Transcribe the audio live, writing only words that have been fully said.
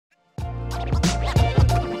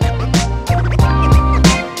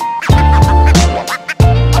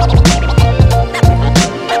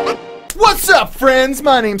up, friends?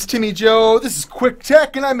 My name's Timmy Joe. This is Quick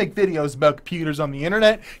Tech, and I make videos about computers on the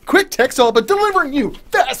internet. Quick Tech's all about delivering you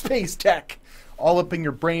fast-paced tech, all up in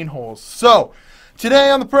your brain holes. So,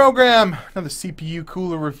 today on the program, another CPU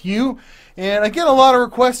cooler review, and I get a lot of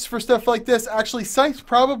requests for stuff like this. Actually, Scythe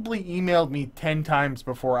probably emailed me 10 times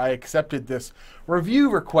before I accepted this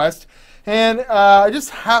review request, and I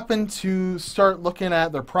just happened to start looking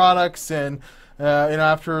at their products and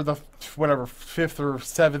after the whatever 5th or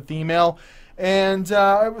 7th email, and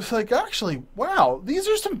I was like, actually, wow, these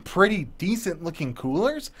are some pretty decent looking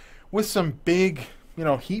coolers with some big,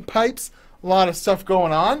 heat pipes, a lot of stuff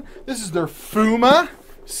going on. This is their Fuma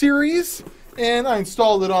series, and I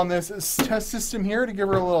installed it on this test system here to give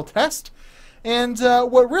her a little test. And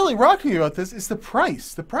what really rocked me about this is the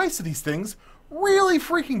price. The price of these things, really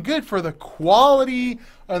freaking good for the quality,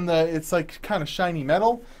 and it's like kind of shiny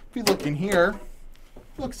metal. If you look in here,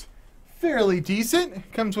 looks fairly decent.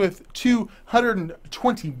 It comes with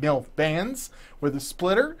 220 mil fans with a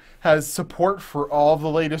splitter. Has support for all the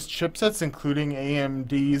latest chipsets, including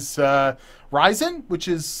AMD's Ryzen, which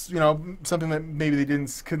is something that maybe they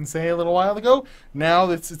couldn't say a little while ago.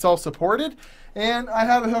 Now it's all supported. And I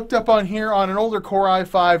have it hooked up on here on an older Core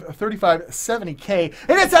i5 3570K,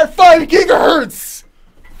 and it's at 5 gigahertz.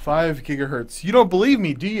 5 gigahertz. You don't believe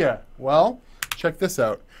me, do you? Well, check this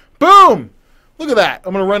out. Boom! Look at that.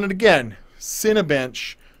 I'm going to run it again.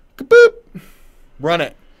 Cinebench. Kaboop! Run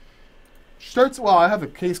it. Starts, well, I have the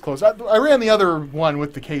case closed. I ran the other one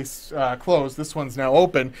with the case closed. This one's now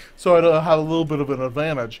open, so it'll have a little bit of an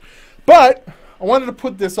advantage. But I wanted to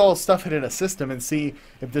put this all stuff in a system and see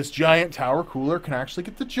if this giant tower cooler can actually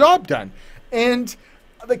get the job done. And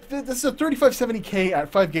like this is a 3570K at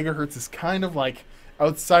 5 gigahertz is kind of like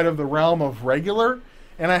outside of the realm of regular.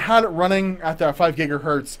 And I had it running at that 5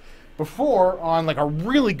 gigahertz before on like a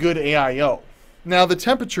really good AIO. Now the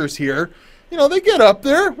temperatures here, they get up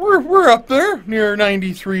there. We're up there near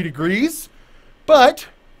 93 degrees, but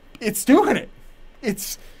it's doing it.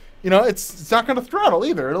 It's not going to throttle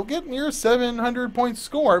either. It'll get near a 700 point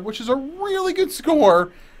score, which is a really good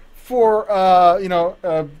score for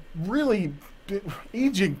a really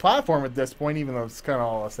aging platform at this point, even though it's kind of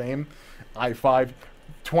all the same. i5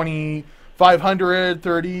 2500,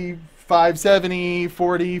 30, 570,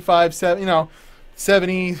 40, 570,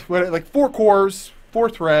 70, like 4 cores, 4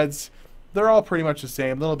 threads. They're all pretty much the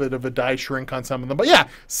same. A little bit of a die shrink on some of them. But yeah,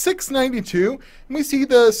 692. And we see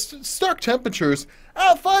the stock temperatures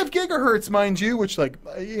at 5 gigahertz, mind you, which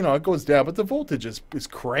it goes down. But the voltage is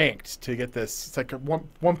cranked to get this. It's like a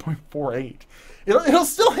 1.48. It'll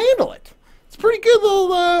still handle it. It's a pretty good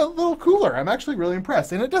little cooler. I'm actually really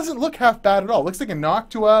impressed. And it doesn't look half bad at all. It looks like a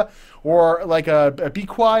Noctua or like a Be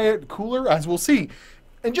Quiet cooler, as we'll see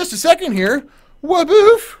in just a second here.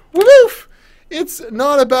 Waboof, waboof. It's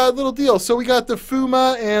not a bad little deal. So we got the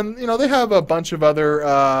Fuma, and they have a bunch of other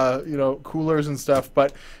coolers and stuff.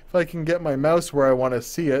 But if I can get my mouse where I want to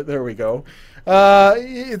see it, there we go.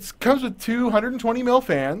 It comes with 220 mil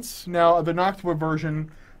fans. Now the Noctua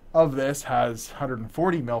version of this has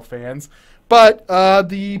 140 mil fans, but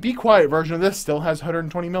the Be Quiet version of this still has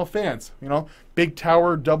 120 mil fans. Big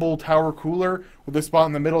tower, double tower cooler with a spot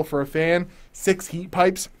in the middle for a fan, 6 heat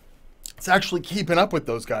pipes. It's actually keeping up with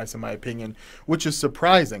those guys, in my opinion, which is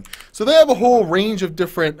surprising. So they have a whole range of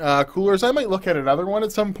different coolers. I might look at another one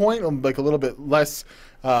at some point, like a little bit less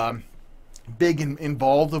big and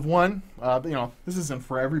involved of one. This isn't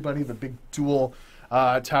for everybody, the big dual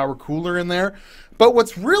tower cooler in there. But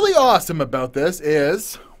what's really awesome about this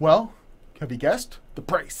is, well, have you guessed? The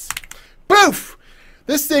price. Boof!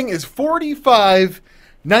 This thing is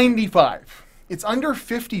 $45.95. It's under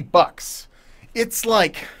 50 bucks. It's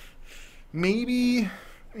like maybe,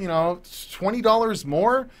 $20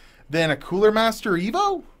 more than a Cooler Master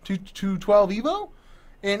Evo, 212 Evo,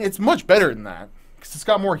 and it's much better than that because it's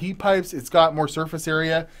got more heat pipes, it's got more surface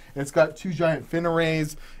area, and it's got 2 giant fin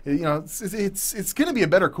arrays. It's going to be a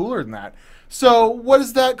better cooler than that. So what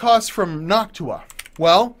does that cost from Noctua?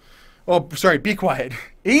 Well, Be Quiet,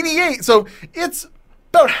 88. So it's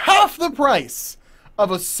about half the price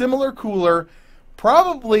of a similar cooler,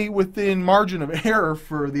 probably within margin of error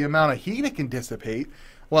for the amount of heat it can dissipate.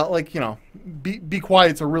 Well, Be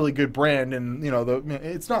Quiet's a really good brand, and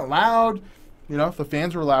it's not loud. If the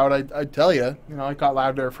fans were loud, I'd tell you. It got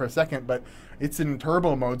loud there for a second, but it's in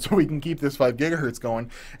turbo mode, so we can keep this 5 gigahertz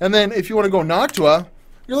going. And then if you want to go Noctua,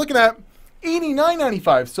 you're looking at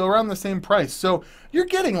 $89.95, so around the same price. So you're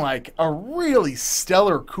getting like a really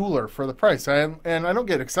stellar cooler for the price. And I don't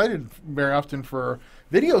get excited very often for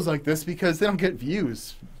videos like this because they don't get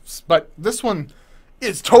views. But this one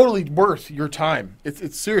is totally worth your time.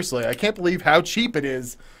 It's seriously, I can't believe how cheap it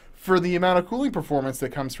is for the amount of cooling performance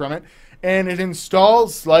that comes from it. And it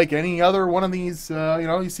installs like any other one of these,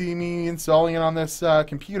 you see me installing it on this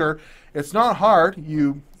computer. It's not hard.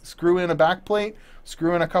 You screw in a back plate,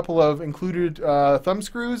 screw in a couple of included thumb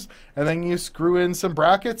screws, and then you screw in some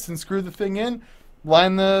brackets and screw the thing in.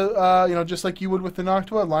 Line the, just like you would with the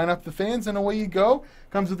Noctua, line up the fans, and away you go.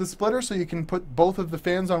 Comes with a splitter, so you can put both of the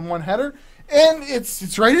fans on one header, and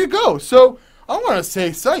it's ready to go. So I want to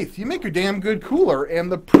say, Scythe, you make a damn good cooler,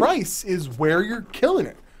 and the price is where you're killing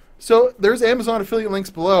it. So there's Amazon affiliate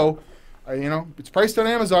links below. It's priced on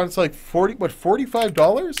Amazon. It's like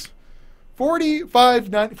 $45?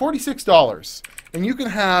 $46. And you can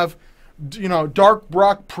have, Dark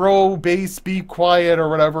Rock Pro bass Be Quiet or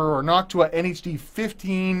whatever, or Noctua NHD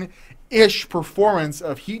 15-ish performance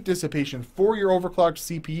of heat dissipation for your overclocked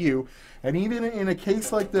CPU. And even in a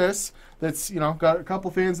case like this, that's, got a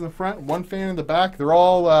couple fans in the front, one fan in the back, they're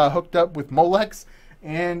all hooked up with Molex.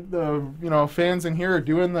 And the fans in here are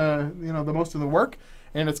doing the the most of the work,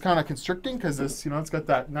 and it's kind of constricting because this it's got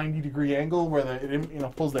that 90-degree angle where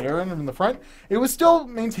it pulls the air in the front. It was still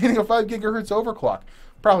maintaining a 5 gigahertz overclock.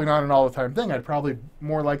 Probably not an all-the-time thing. I'd probably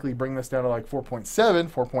more likely bring this down to like 4.7,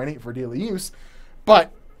 4.8 for daily use,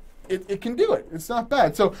 but it can do it. It's not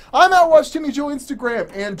bad. So I'm at Watch Timmy Joe Instagram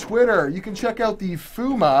and Twitter. You can check out the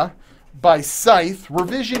Fuma by Scythe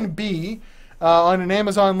Revision B. On an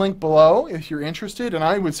Amazon link below if you're interested, and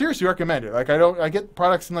I would seriously recommend it. Like I get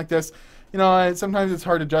products in like this, sometimes it's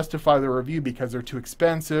hard to justify the review because they're too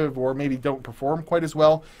expensive or maybe don't perform quite as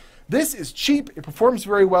well. This is cheap, it performs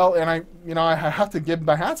very well, and I have to give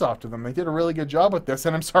my hats off to them. They did a really good job with this,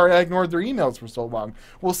 and I'm sorry I ignored their emails for so long.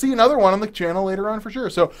 We'll see another one on the channel later on for sure.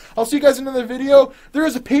 So I'll see you guys in another video. There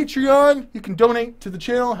is a Patreon. You can donate to the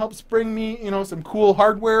channel. It helps bring me, some cool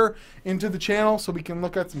hardware into the channel so we can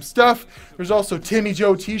look at some stuff. There's also Timmy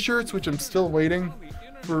Joe t-shirts, which I'm still waiting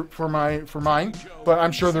for mine, but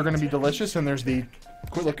I'm sure they're going to be delicious. And there's the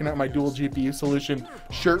Quit Looking at My Dual GPU Solution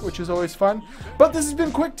shirt, which is always fun. But this has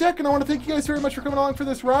been Quick Tech, and I want to thank you guys very much for coming along for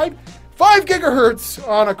this ride. 5 gigahertz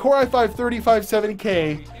on a Core i5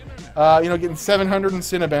 3570K, getting 700 in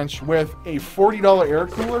Cinebench with a $40 air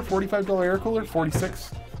cooler, $45 air cooler,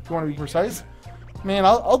 46 if you want to be precise. Man,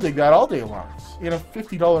 I'll dig that all day long. In a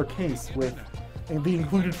 $50 case with the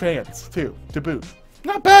included fans, too, to boot.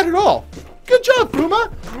 Not bad at all. Good job,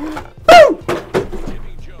 Fuma. Woo!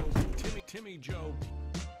 Timmy Joe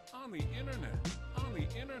on the internet.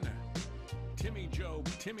 Timmy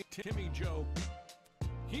Joe.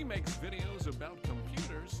 He makes videos about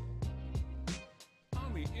computers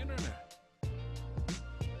on the internet.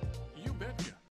 You betcha.